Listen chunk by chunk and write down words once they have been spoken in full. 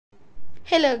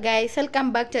Hello guys,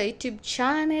 welcome back to our YouTube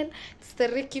channel. It's the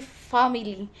Ricky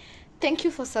family. Thank you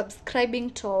for subscribing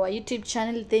to our YouTube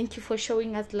channel. Thank you for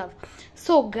showing us love.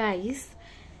 So guys,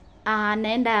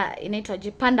 naenda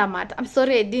inaitwaje Panda Mart. I'm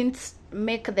sorry I didn't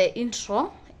make the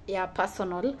intro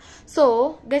personal.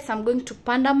 So guys, I'm going to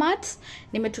Panda Mart.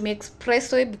 Nimetumia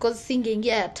expressway because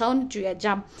singeingia ya town juu ya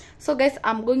jam. So guys,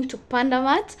 I'm going to Panda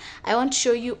Mart. I want to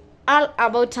show you all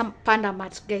about Panda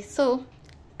Mart guys. So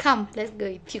come, let's go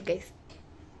with you guys.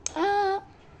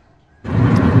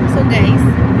 So guys,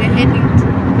 we're heading to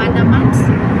Panda Mart. So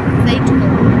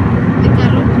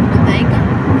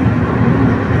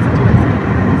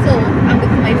I'm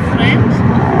with my friend.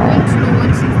 We want to know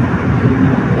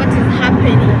what is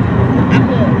happening.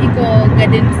 Apo iko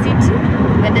Garden City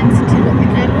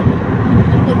Lokikaro,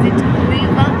 opposite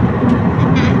river.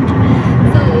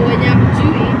 So when I'm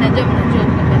mjui, najua kwa.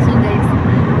 So guys,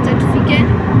 tutafike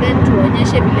then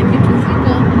tuonyeshe vile vitu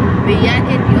ziko, bei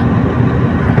yake ndio.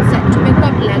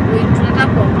 Tumekuwa plug wewe, tunataka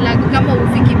kwa plug kama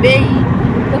ufiki bei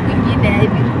kwa kwingine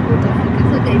hivi utafika.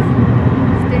 So guys,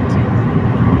 stay tuned.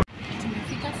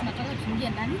 Tumefika, tunataka tuingie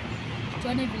ndani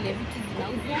tuone vile vitu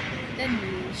zinauzwa, then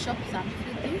we shop some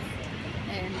few things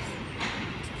and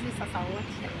tujue sasa what.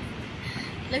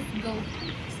 Let's go.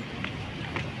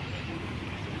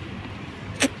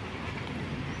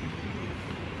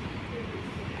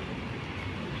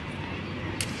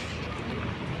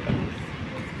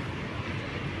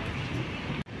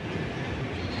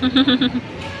 So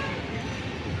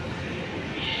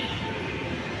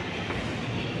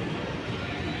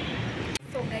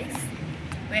guys,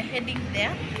 we're heading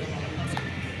there.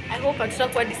 I hope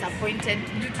hatutakuwa disappointed.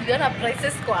 Tuliona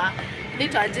prices kwa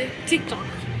nitaje TikTok.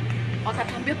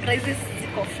 Wakatambia prices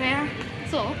ziko fair.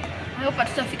 So I hope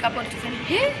hatutafika hapo tuseme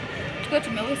hey, tuko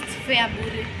tumewaste fare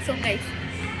bure. So guys,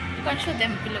 you can show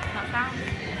them vile kunakaa.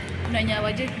 Unanya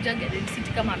waje kuja Garden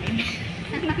City kama mimi.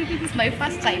 It's my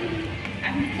first time.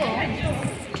 So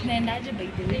tunaendaje by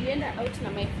the way? Nenda out na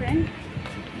my friend.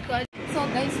 So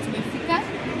guys, tumefika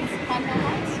Panda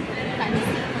Mart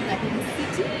kanisa Garden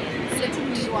City. Sasa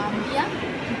tumewaambia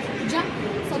kuja.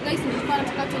 So guys, nilikuwa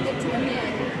nataka tuende tuone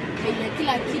bei ya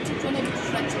kila kitu, tuone vitu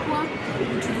tutachukua,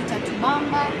 vitu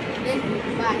vitatubamba, then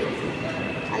buy.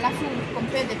 Alafu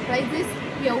compare the prices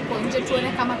pia huko nje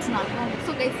tuone kama tunaona.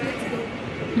 So guys, let's go.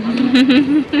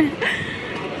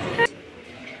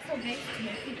 So guys,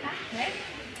 tumefika, right?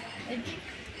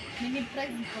 Mini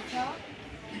price iko sawa.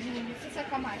 Sasa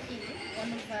kama hii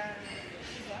one of the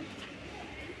one.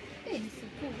 Ni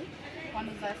super. One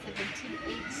of the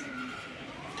 17.8.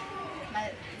 Na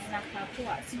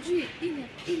zinakaa sijui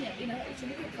ile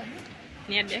inatumika kwa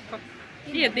ni ya deco.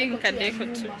 Hiyo dinka deco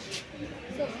tu.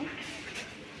 So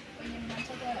kwenye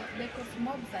mnataka deco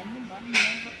mob za nyumba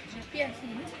mnaweza pia hii.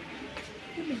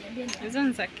 Hizo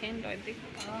ni za kendo I think.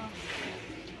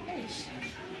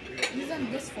 Hizo ni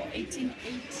just for 18.8.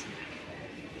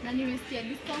 Na nimesikia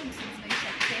discount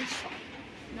zinaisha kesho.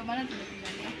 Ndio maana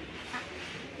tumekuangalia.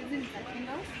 Hizi ni za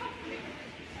kendo.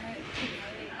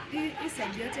 Hii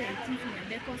side yote I think ni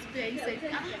deco pia hii side.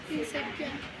 Hii side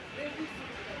pia.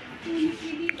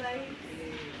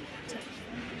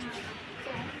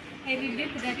 I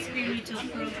regret that spirit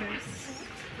of progress.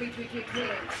 Wait.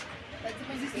 That's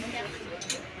because this is here.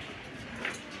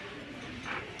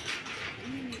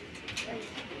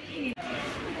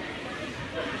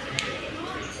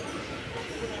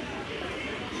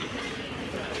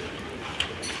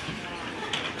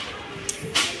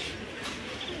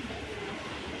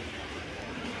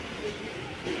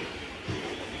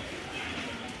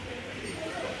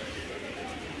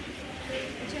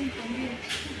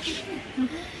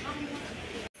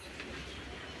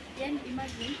 Then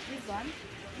imagine this one,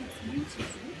 it's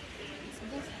beautiful. It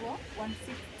goes for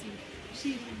 160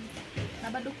 shillings. Na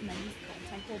bado kuna discount.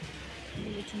 I hope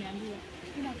vile tumeambiwa.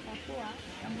 Inakaa poa.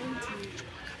 I'm going to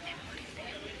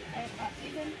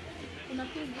even kuna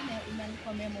pia ingine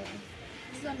imeandikwa memory.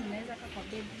 This one unaweza weka kwa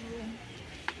bedroom.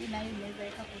 Inayo unaweza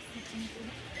weka kwa sitting room.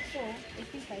 So I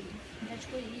think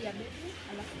nitachukua hii ya bedroom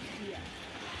alafu hii ya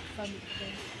family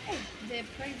room. Hey, the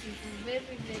price is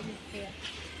very very fair.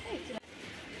 Hey,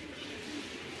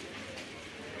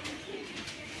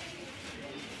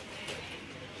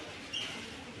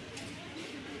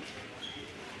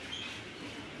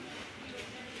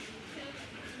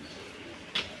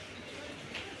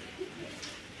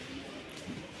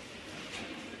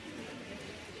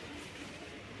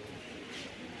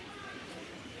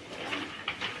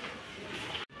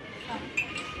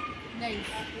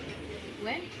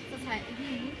 guys, sasa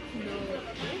hii ndo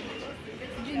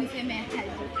sijui niseme aje.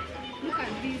 Look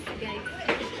at this guys.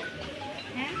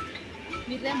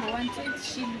 Mirembo 120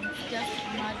 shillings, just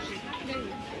magic.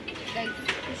 Guys,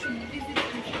 you should visit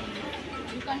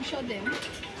this. You can show them.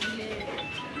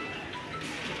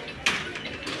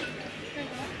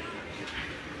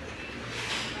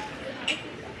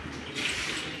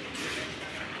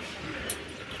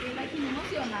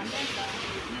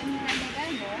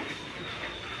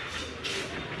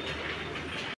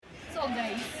 So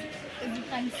guys, as you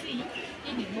can see,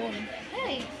 in the ball,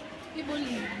 hey, people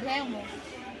in Remo,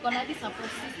 gonna be support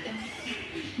system.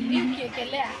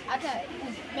 Ukiekelea hata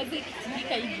meza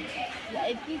ikitumika hivi,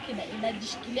 I think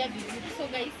inajishikilia vizuri. So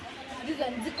guys, these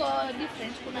are ziko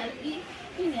different. Kuna hii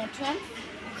ni ya 12.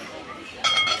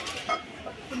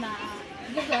 Kuna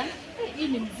this one, hii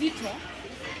ni mzito.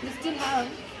 We still have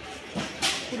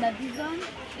kuna this one,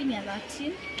 hii ni ya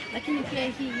 13, lakini pia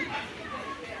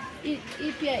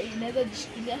hii pia inaweza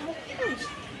jishikilia.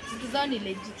 Vitu zao ni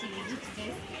legit guys.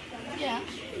 Yeah.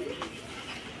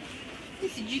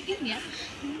 This is jigging,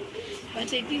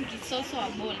 but I think it's also a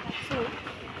ball. So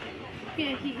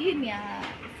here hii ni ya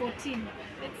 14,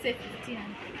 let's say 15.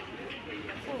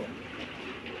 So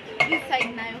this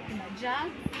side nayo kuna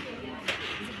jug,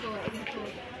 ziko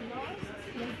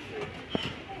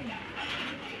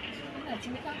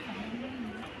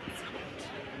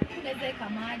unaweza weka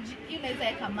maji, unaweza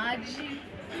weka maji,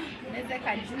 unaweza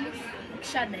weka juice,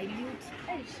 kisha dilute.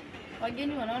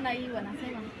 Wageni wanaona hii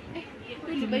wanasema,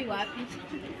 hii ni bei wapi?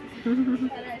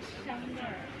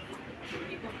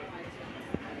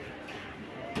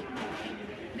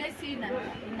 Guys, hii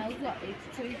inauzwa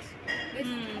 8. Guys,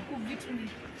 huku vitu ni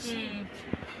cheap.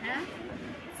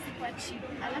 Super cheap.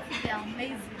 Alafu they are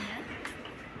amazing,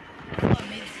 so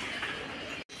amazing.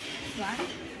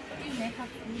 Hii imeweka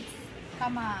fruits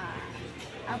kama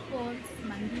apples,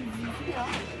 mandizi, pia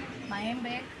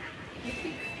maembe.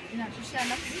 Inatosha.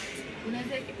 Alafu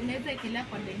unaweza ekelea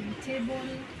kwa dining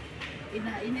table.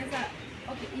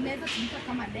 Inaweza tumika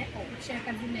kama decor,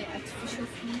 kucheka zile artificial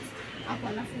fruits hapo,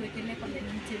 alafu uwekelee kwa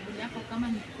dining table yako. Kama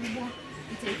ni kubwa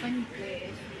itaifanya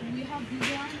we have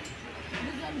this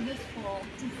one goes for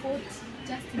 240,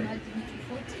 just imagine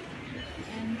 240.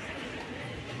 And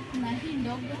kuna hii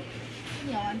ndogo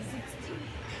ni ya 160.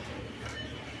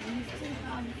 We still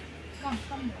have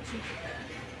come cheap.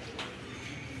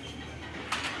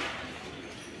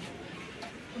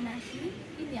 Kuna hii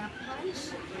ni ya punch.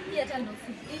 Hii hata ndo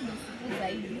supu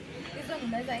zaidi. Hizo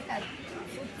unaweza weka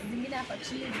fruits zingine hapa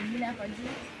chini, zingine hapa juu.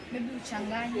 Maybe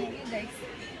uchanganye. Guys,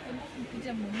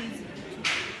 ukija mnunuzi kitu.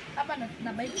 Hapa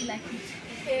na buy kila kitu.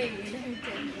 Hey, let me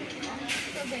tell you.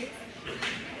 So guys,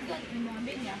 hizo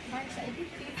nimwambia ni ya punch. I think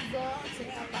hizo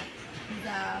zote hapa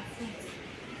za fruits.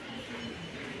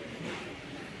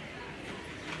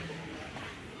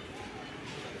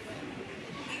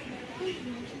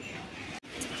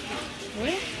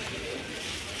 Wewe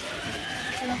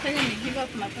unafanya ni give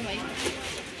up mapema hivi.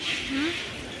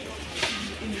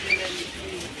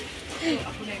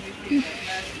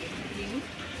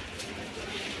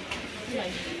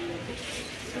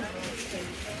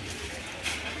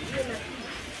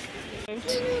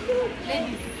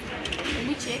 Ladies,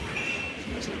 we check.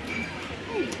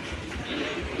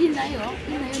 Hii nayo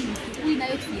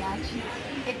siachi.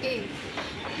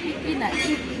 Hii na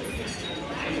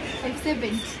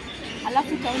 570.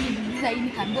 Alafu tauni niliza hii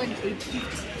nikaambiwa ni 850.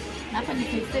 Na hapa ni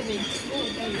 570.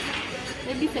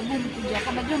 Ladies, hebu mkujua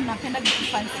kama jua mnapenda vitu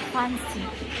fancy.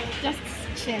 Just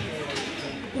check.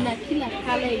 Kuna kila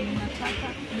color yenye unataka,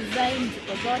 design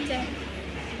ziko zote.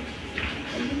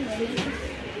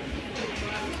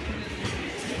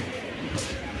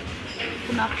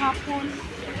 Kuna purple,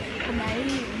 kuna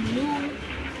hii blue,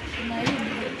 kuna hii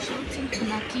shooting,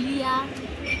 kuna clear.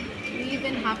 We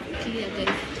even have clear, guys.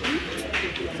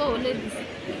 So ladies,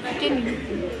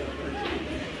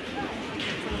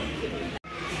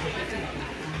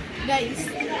 guys,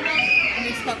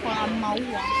 nimefika kwa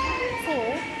maua. So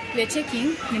we are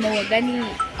checking ni maua gani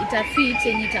itafit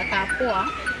yenye itakaa poa.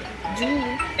 Juu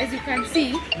as you can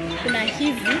see kuna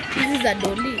hizi za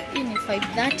doli. Hii ni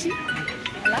 530.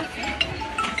 Alafu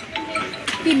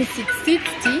hii ni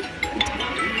 660.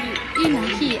 Hii na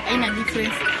hii haina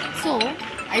difference. So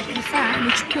I prefer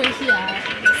nichukue hii ya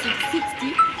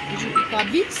 660 juu iko a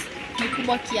bit ni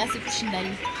kubwa kiasi kushinda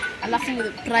hii. Alafu the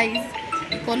price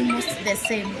is almost the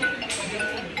same.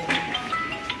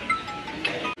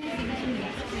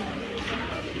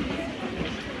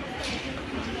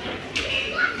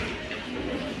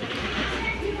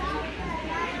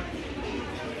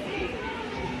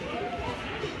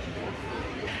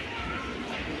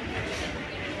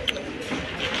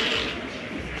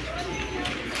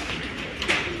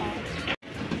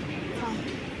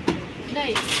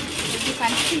 Guys, as you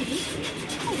can see,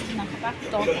 zinataka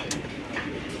kutoka.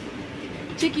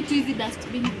 Cheki tu hizi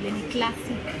dustbin vile ni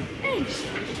classic.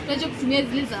 Tunajua kutumia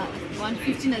zile za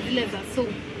 150 na zile za so.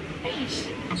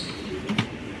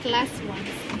 Class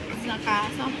ones. Zinakaa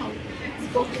somehow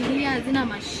ziko clear, hazina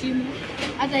mashimo.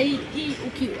 Hata hii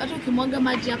hata ukimwaga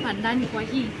maji hapa ndani kwa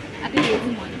hii hata hizi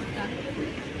mwagika.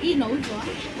 Hii inauzwa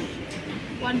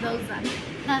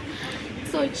 1000.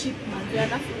 So cheap man.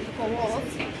 Alafu kwa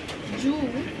walls juu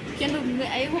kiendo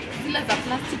I hope zile za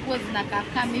plastic huwa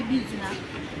zinakaa maybe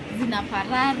zina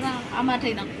parara ama hata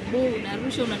inakubo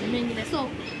unarusha unanunua nyingine. So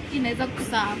inaweza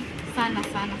kusaa sana.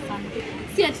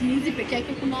 Si ati ni hizi peke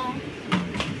yake,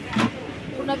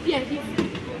 kuna pia hizi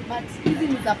but hizi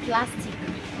ni za plastic.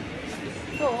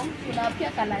 So kuna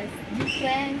pia colors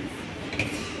different.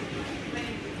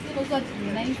 So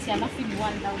 90 alafu ni 1000.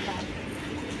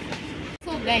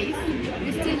 So guys,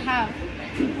 we still have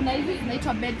kuna hizi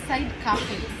zinaitwa bedside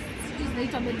carpets.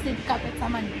 Zinaitwa bedside carpets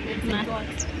ama ni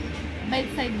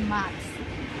bedside mats.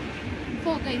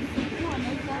 So guys,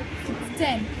 wanauza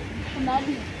 610. Kuna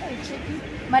hadi cheki.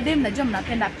 Madam, najua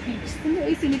mnapenda peach. Ndio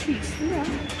hizi ni peach, ndio.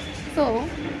 So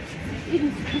hii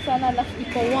ni sana, alafu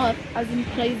iko worth as in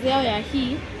price yao ya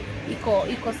hii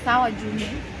iko sawa juu.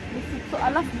 So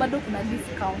alafu bado kuna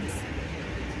discounts.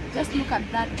 Just look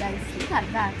at that guys. Look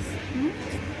at that.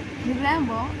 Ni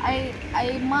rembo.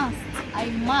 I must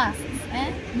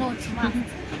not must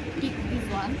pick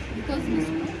this one because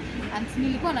and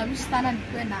nilikuwa na wish sana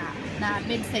nikuwe na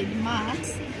bedside mat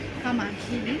kama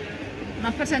hivi.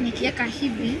 Unapata nikiweka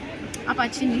hivi hapa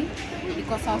chini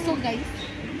iko sawa. So guys,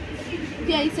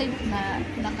 pia hii side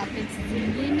kuna carpets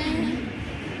zingine.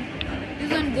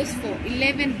 This one goes for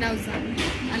 11,000.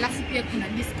 Alafu pia kuna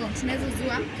discount. Unaweza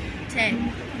zua 10.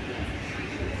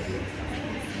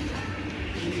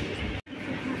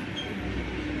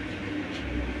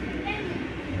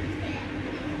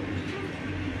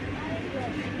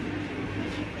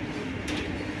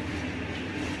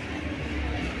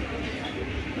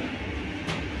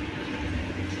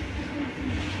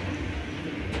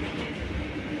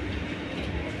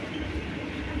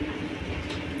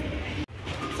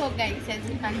 So guys, as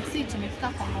you can see, tumefika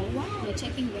kwa maua. We're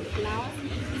checking the flowers.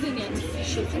 Hizi ni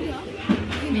artificial, sio?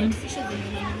 Hizi ni artificial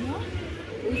zinanunua.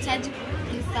 Uhitaji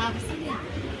preserve, sio?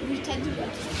 Uhitaji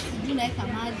unaweka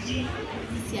maji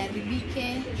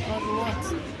zisiharibike or what.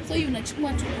 So you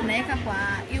unachukua tu unaweka kwa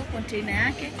hiyo container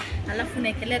yake, alafu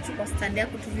unaekelea tu kwa stand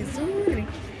yako tu vizuri.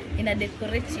 Ina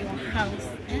decorate your house.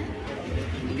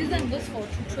 This one goes for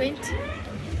 220.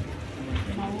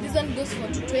 This one goes for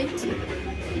 220.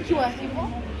 Ikiwa hivyo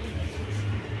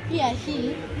pia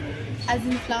hii as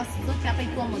in flowers zote hapa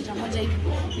ikiwa moja hivi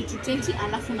ni 220.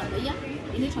 Alafu unabaia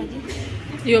inaitwaje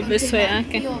hiyo beso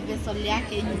yake, hiyo beso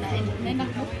yake yenye unaenda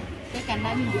kuweka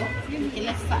ndani, ndio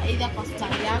ukielea sasa either kwa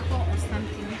stand yako or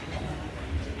something.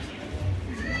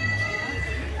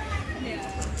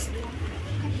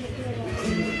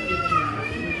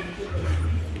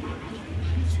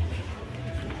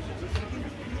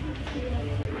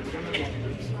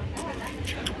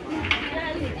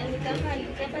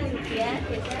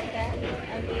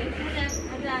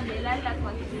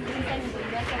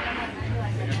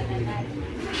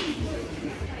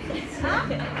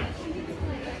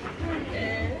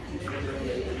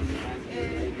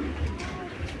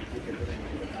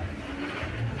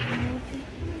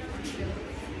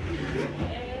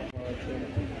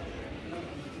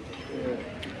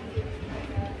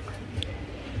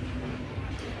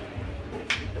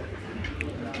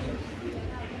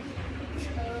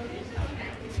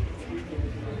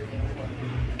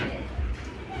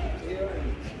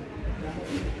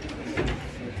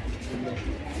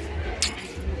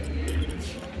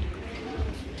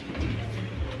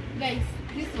 Guys,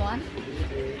 this one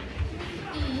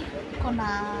hii kuna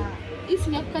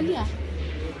hii ya kukalia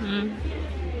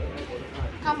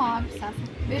kama wapi sasa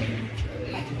baby?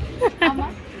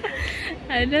 Kama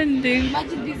I don't think.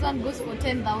 Imagine this one goes for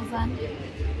 10,000.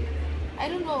 I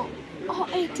don't know. Oh,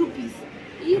 hey, 2 piece.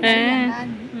 Hii ni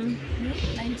nani?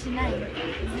 99.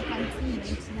 You can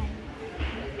see 99.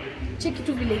 Check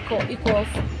tu vile iko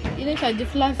inaitwa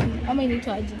fluffy ama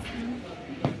inaitwa aje?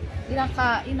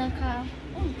 Inaka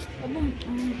hebu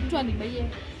mtu anibaie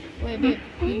wewe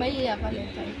nibaie ya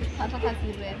Valentine hata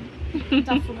kasi red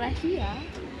utafurahia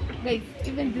guys.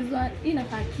 Even this one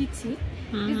inaka kiti.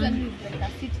 This one is like a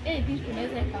seat. This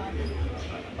unaweza ikawa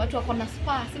watu wako na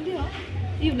spa, si ndio?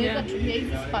 Hii unaweza tumia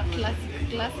hizi spa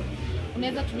classic.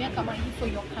 Unaweza tumia kama hii for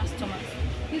your customers.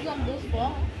 This one goes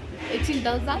for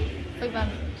 18,500.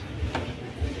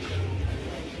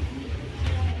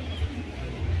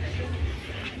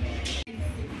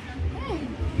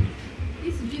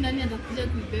 Hii sijui nani atakuja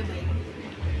kuibeba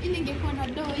hii. ningekuwa na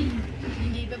doo hii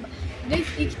ningeibeba. Guys,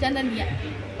 hii kitanda ni ya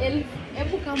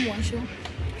hebu kama mwanzo.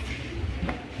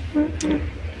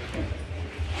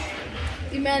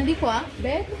 Imeandikwa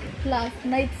bed plus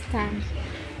nightstand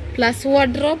plus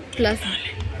wardrobe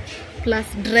plus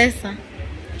dresser.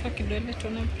 Tukidole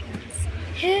tuna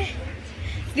Hey,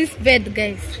 this bed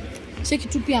guys. Check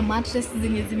tu pia mattress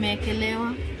zenye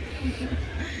zimeekelewa.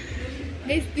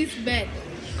 Guys, this bed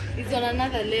is on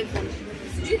another level.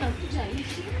 Sijui nakuja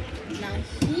hivi na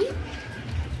hii.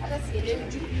 Hata sielewi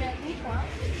juu imeandikwa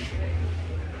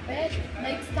bed,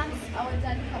 nightstand,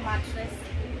 hawajaandika mattress,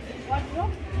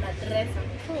 wardrobe na dresser.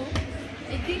 So,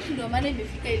 I think ndio maana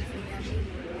imefika 1200.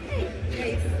 Hey,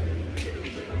 guys.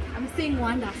 I'm seeing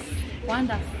wonders.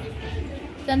 Wonders.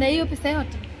 Tanda hiyo pesa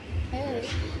yote.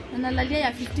 Na nalalia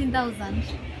ya 15,000.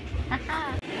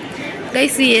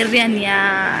 Guys, hii area ni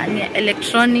ya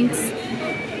electronics.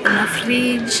 Kuna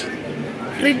fridge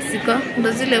ziko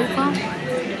ndo zile huko.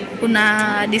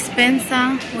 Kuna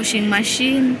dispenser, washing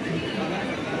machine.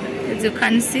 As you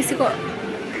can see,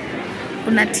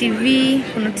 kuna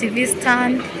TV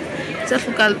stand. Just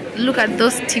look at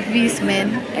those TVs,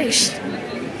 man. Eish.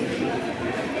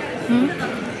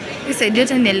 This idea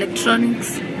in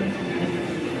electronics.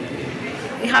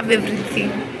 We have everything.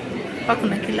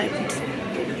 Kuna kila kitu.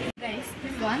 Guys,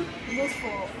 this one goes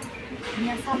for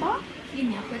 700. Hii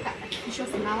ni ya kuweka artificial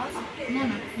flowers.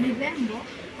 Unaona? Ni rembo,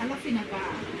 alafu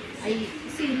inakaa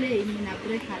si ile ina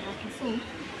break haraka. So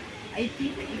I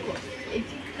think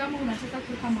kama unataka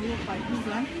kuweka maua kwa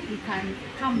this one, you can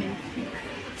come and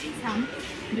pick some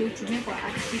ndio utumie kwa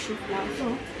artificial flowers. So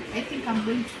I think I'm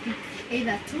going to pick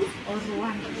either 2 or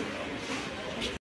 1.